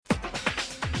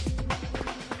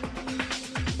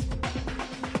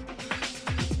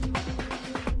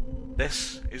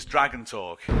This is Dragon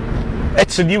Talk.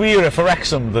 It's a new era for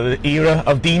Wrexham, the era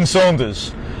of Dean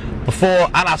Saunders. Before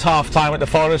and at half-time at the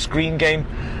Forest Green game,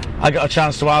 I got a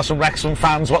chance to ask some Wrexham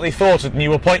fans what they thought of the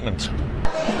new appointment.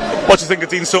 What do you think of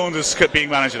Dean Saunders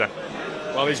being manager then?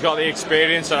 Well, he's got the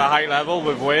experience at a high level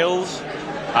with Wales,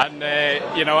 and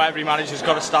every manager's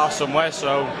got to start somewhere.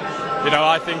 So,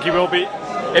 I think he will be,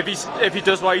 if he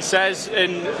does what he says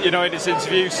in his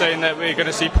interview, saying that we're going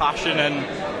to see passion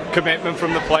and commitment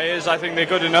from the players. I think they're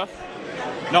good enough.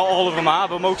 Not all of them are,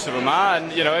 but most of them are.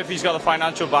 And if he's got the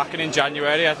financial backing in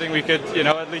January, I think we could,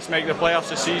 at least make the playoffs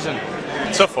this season.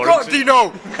 Tough for him.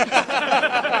 Dino!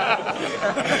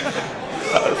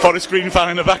 Forest Green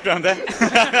fan in the background there.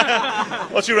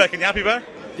 What do you reckon? You happy about it?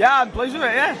 Yeah, I'm pleased with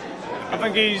it. Yeah, I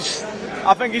think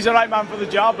he's the right man for the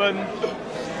job and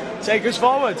take us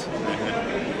forward.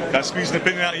 Can I squeeze an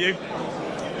opinion out of you?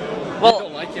 Well, I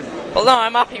don't like him. Well, no,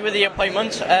 I'm happy with the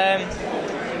appointment.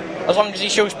 As long as he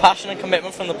shows passion and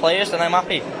commitment from the players, then I'm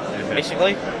happy,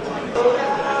 basically.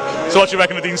 So what do you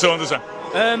reckon of Dean Saunders then?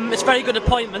 It's a very good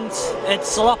appointment.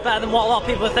 It's a lot better than what a lot of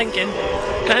people are thinking.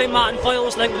 I think Martin Foyle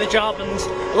was linked with the job, and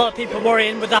a lot of people are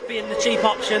worrying with that being the cheap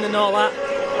option and all that.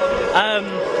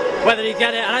 Whether he'd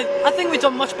get it, and I think we've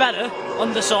done much better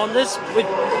under Saunders. We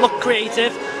look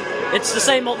creative. It's the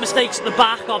same old mistakes at the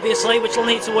back, obviously, which we'll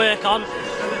need to work on.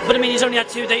 But he's only had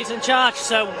 2 days in charge,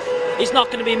 so he's not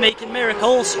going to be making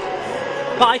miracles.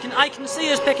 But I can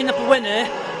see us picking up a winner.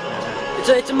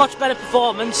 It's a much better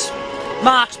performance.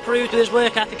 Mark's proved with his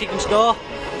work ethic he can score,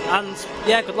 and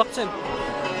yeah, good luck to him.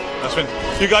 That's been.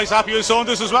 You guys happy with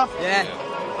Saunders as well? Yeah,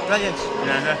 brilliant.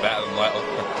 Yeah. Better than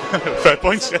Little. Fair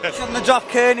points. Shouldn't have dropped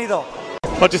Kearney though.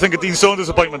 What do you think of Dean Saunders'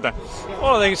 appointment then?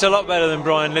 Well, I think it's a lot better than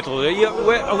Brian Little.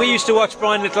 We used to watch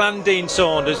Brian Little and Dean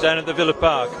Saunders down at the Villa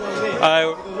Park.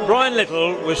 Brian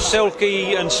Little was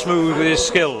silky and smooth with his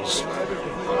skills,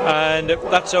 and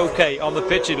that's okay. On the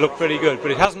pitch it looked pretty good, but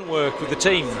it hasn't worked with the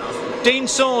team. Dean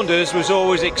Saunders was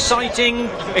always exciting,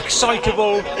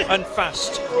 excitable and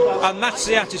fast, and that's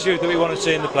the attitude that we want to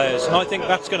see in the players, and I think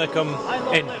that's going to come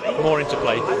more into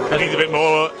play. They need a bit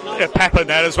more pep in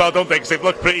there as well, don't they? Because they've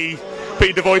looked pretty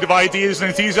devoid of ideas and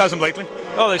enthusiasm lately.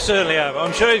 Oh, they certainly have.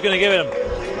 I'm sure he's going to give it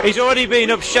them. He's already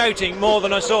been up shouting more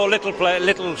than I saw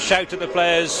Little shout at the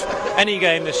players any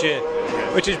game this year,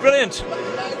 which is brilliant.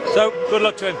 So, good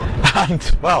luck to him.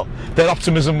 And, well, their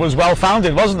optimism was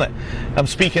well-founded, wasn't it? I'm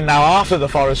speaking now after the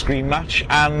Forest Green match,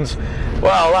 and,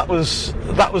 well, that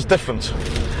was different.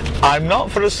 I'm not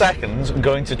for a second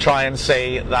going to try and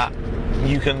say that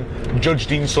you can judge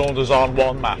Dean Saunders on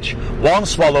one match. One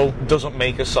swallow doesn't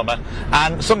make a summer,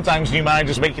 and sometimes new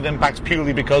managers make an impact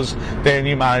purely because they're a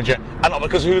new manager and not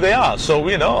because of who they are. So,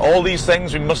 all these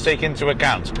things we must take into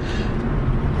account.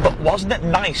 But wasn't it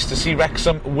nice to see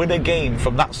Wrexham win a game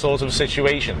from that sort of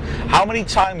situation? How many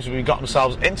times have we got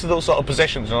ourselves into those sort of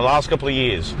positions in the last couple of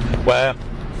years where,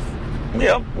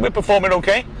 we're performing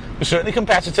okay, we're certainly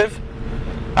competitive,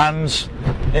 and,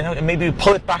 maybe we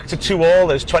pull it back to 2-2,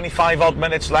 there's 25 odd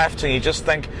minutes left, and you just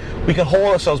think, we can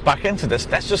haul ourselves back into this,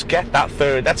 let's just get that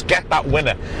third, let's get that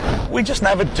winner. We just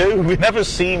never do. We never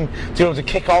seem to be able to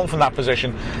kick on from that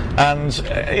position. And,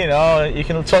 you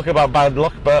can talk about bad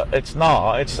luck, but it's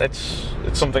not. It's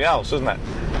something else, isn't it?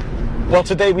 Well,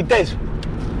 today we did.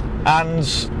 And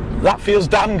that feels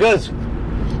damn good.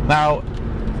 Now,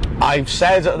 I've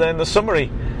said in the summary,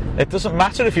 it doesn't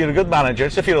matter if you're a good manager,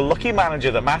 it's if you're a lucky manager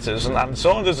that matters. And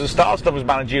Saunders has started off his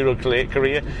managerial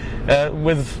career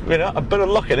with a bit of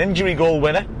luck, an injury goal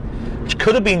winner, which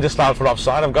could have been disallowed for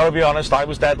offside. I've got to be honest, I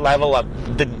was dead level. I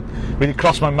didn't really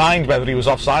cross my mind whether he was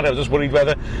offside. I was just worried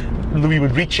whether Louis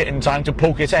would reach it in time to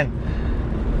poke it in.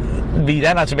 We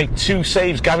then had to make 2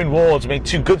 saves. Gavin Ward made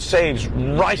 2 good saves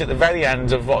right at the very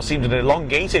end of what seemed an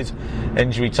elongated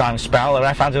injury time spell. The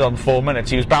ref added on 4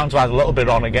 minutes. He was bound to add a little bit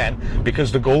on again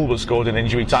because the goal was scored in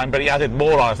injury time, but he added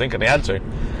more on, I think, than he had to,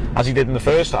 as he did in the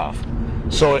first half.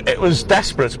 So it was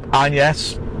desperate, and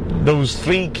yes, those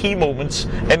 3 key moments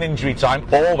in injury time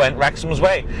all went Wrexham's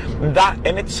way. And that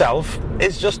in itself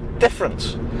is just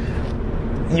different.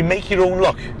 You make your own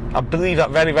luck. I believe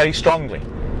that very, very strongly.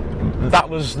 That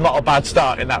was not a bad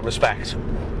start in that respect.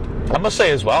 I must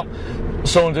say as well,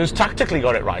 Saunders tactically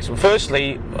got it right.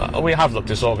 Firstly, we have looked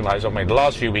disorganised, the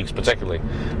last few weeks particularly,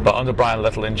 but under Brian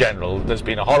Little in general, there's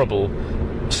been a horrible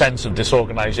sense of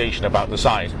disorganisation about the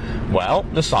side. Well,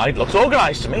 the side looks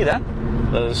organised to me then.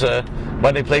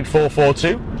 When they played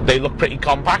 4-4-2, they looked pretty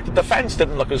compact. The defence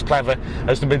didn't look as clever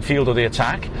as the midfield or the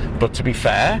attack, but to be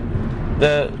fair,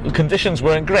 the conditions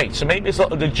weren't great, so maybe it's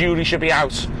the jury should be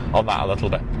out on that a little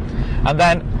bit. And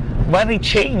then when he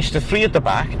changed to 3 at the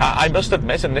back, I must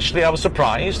admit, initially I was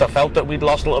surprised. I felt that we'd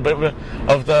lost a little bit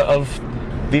of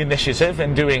the initiative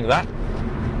in doing that.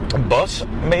 But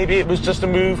maybe it was just a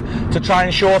move to try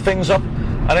and shore things up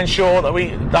and ensure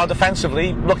that our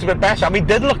defensively looked a bit better. And we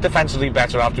did look defensively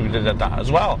better after we did that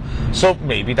as well. So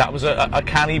maybe that was a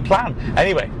canny plan.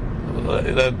 Anyway,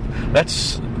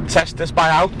 let's test this by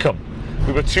outcome.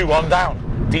 We were 2-1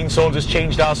 down. Dean Saunders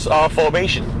changed our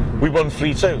formation. We won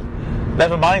 3-2.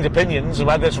 Never mind opinions and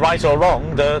whether it's right or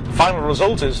wrong. The final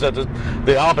result is that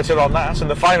the arbiter on that, and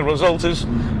the final result is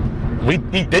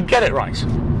he did get it right.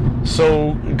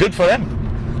 So good for him.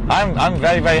 I'm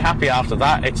very, very happy after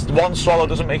that. It's one swallow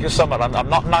doesn't make a summer. I'm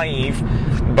not naive,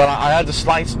 but I had a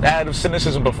slight air of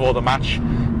cynicism before the match.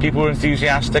 People were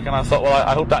enthusiastic, and I thought, well,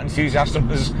 I hope that enthusiasm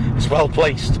is well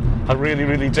placed. I really,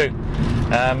 really do.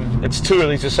 It's too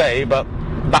early to say, but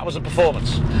that was a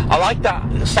performance. I like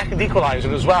that second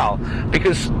equaliser as well,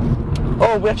 because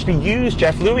we actually used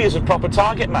Jeff Louis as a proper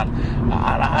target man.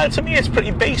 To me, it's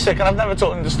pretty basic, and I've never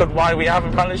totally understood why we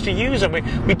haven't managed to use him.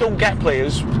 We don't get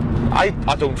players,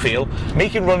 I don't feel,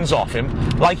 making runs off him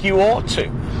like you ought to.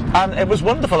 And it was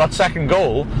wonderful, that second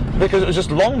goal, because it was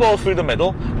just long ball through the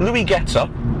middle. Louis gets up,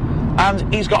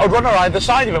 and he's got a runner either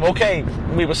side of him. Okay,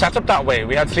 we were set up that way.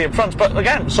 We had 3 up front, but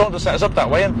again, Saunders set us up that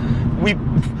way, and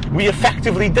we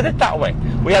effectively did it that way.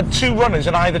 We had 2 runners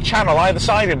in either channel, either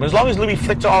side of him. As long as Louis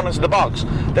flicked it on into the box,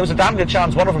 there was a damn good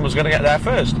chance one of them was going to get there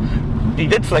first. He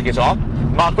did flick it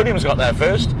on. Mark Williams got there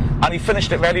first, and he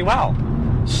finished it very well.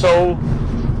 So,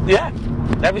 yeah,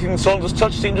 everything Saunders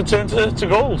touched seemed to turn to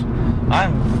gold.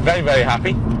 I'm very, very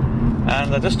happy,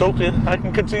 and I just hope I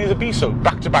can continue to be so.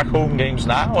 Back-to-back home games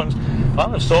now, and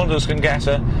well, if Saunders can get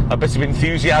a bit of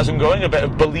enthusiasm going, a bit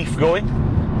of belief going,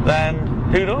 then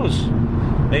who knows?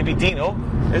 Maybe Dino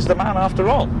is the man after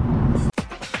all.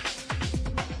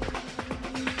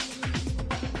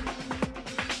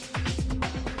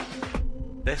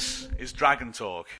 This is Dragon Talk.